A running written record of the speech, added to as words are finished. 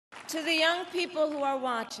To the young people who are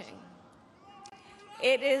watching,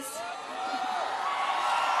 it is,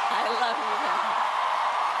 I love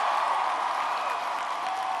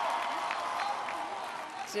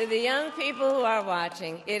you. To the young people who are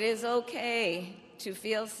watching, it is okay to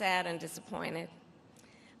feel sad and disappointed,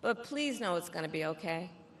 but please know it's going to be okay.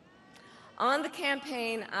 On the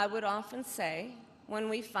campaign, I would often say, when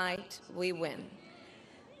we fight, we win.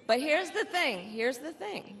 But here's the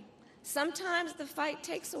thing. Sometimes the fight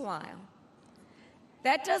takes a while.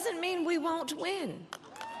 That doesn't mean we won't win.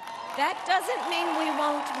 That doesn't mean we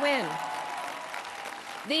won't win.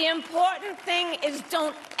 The important thing is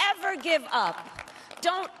don't ever give up.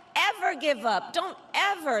 Don't ever give up. Don't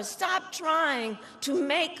ever stop trying to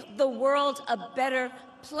make the world a better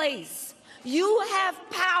place. You have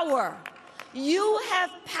power. You have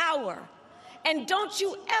power. And don't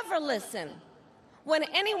you ever listen when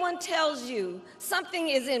anyone tells you something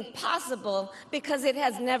is impossible because it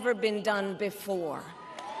has never been done before.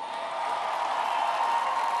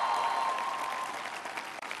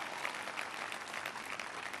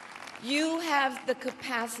 You have the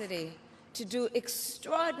capacity to do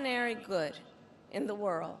extraordinary good in the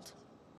world.